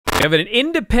We have an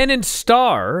independent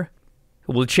star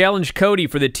who will challenge Cody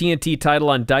for the TNT title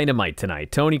on Dynamite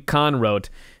tonight. Tony Khan wrote,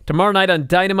 tomorrow night on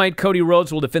Dynamite, Cody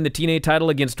Rhodes will defend the TNA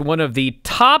title against one of the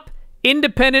top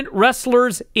independent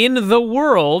wrestlers in the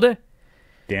world.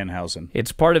 Danhausen.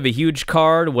 It's part of a huge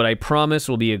card. What I promise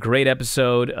will be a great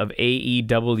episode of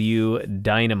AEW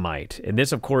Dynamite. And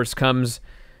this, of course, comes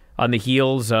on the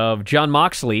heels of Jon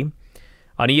Moxley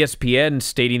on ESPN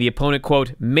stating the opponent,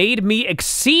 quote, made me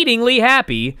exceedingly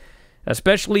happy,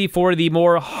 especially for the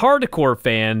more hardcore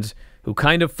fans who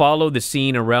kind of follow the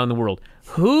scene around the world.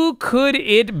 Who could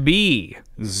it be?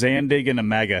 Zandig in a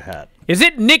MAGA hat. Is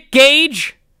it Nick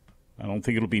Gage? I don't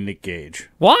think it'll be Nick Gage.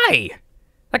 Why?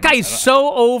 That guy is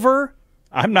so over.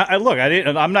 I'm not.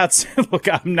 I'm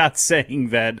not saying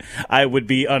that I would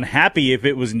be unhappy if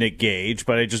it was Nick Gage,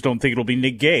 but I just don't think it'll be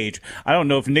Nick Gage. I don't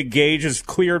know if Nick Gage is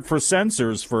cleared for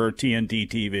censors for TNT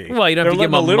TV. Well, you don't have to give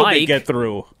him a little mic. bit get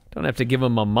through. Don't have to give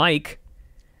him a mic.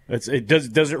 Does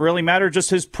it really matter? Just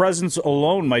his presence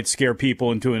alone might scare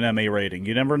people into an MA rating.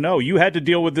 You never know. You had to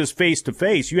deal with this face to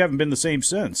face. You haven't been the same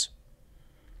since.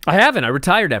 I haven't. I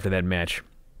retired after that match.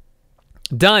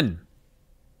 Done.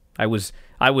 I was,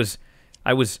 what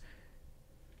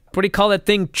do you call that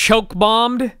thing? Choke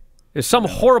bombed? There's some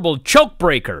horrible choke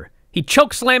breaker. He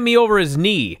choke slammed me over his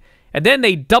knee, and then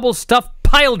they double stuffed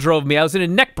pile drove me. I was in a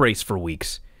neck brace for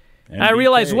weeks. And I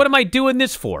realized, what am I doing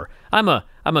this for? I'm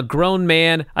a grown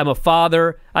man. I'm a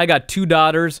father. I got 2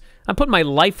 daughters. I'm putting my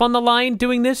life on the line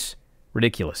doing this?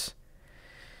 Ridiculous.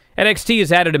 NXT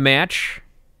has added a match.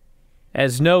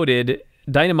 As noted,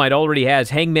 Dynamite already has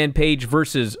Hangman Page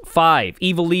versus 5,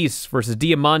 Ivelisse versus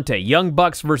Diamante, Young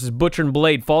Bucks versus Butcher and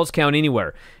Blade, Falls Count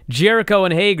Anywhere, Jericho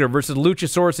and Hager versus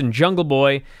Luchasaurus and Jungle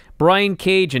Boy, Brian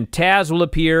Cage and Taz will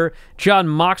appear, Jon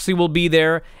Moxley will be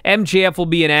there, MJF will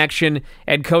be in action,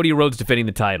 and Cody Rhodes defending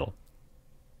the title.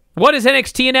 What has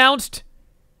NXT announced?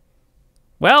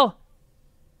 Well,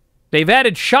 they've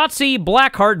added Shotzi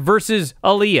Blackheart versus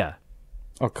Aaliyah.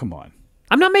 Oh, come on.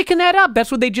 I'm not making that up.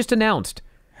 That's what they just announced.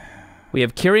 We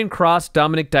have Karrion Kross,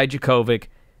 Dominik Dijakovic,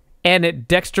 and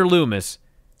Dexter Lumis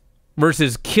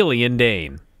versus Killian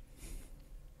Dane.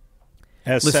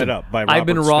 As set up by Robert I've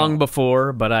been wrong Stone.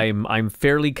 before, but I'm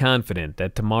fairly confident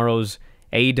that tomorrow's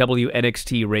AEW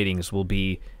NXT ratings will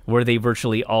be where they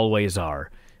virtually always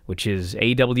are, which is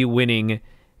AEW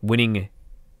winning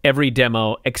every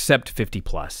demo except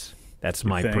 50+. That's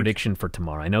my prediction for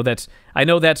tomorrow. I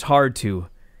know that's hard to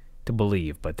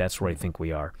believe, but that's where I think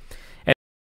we are.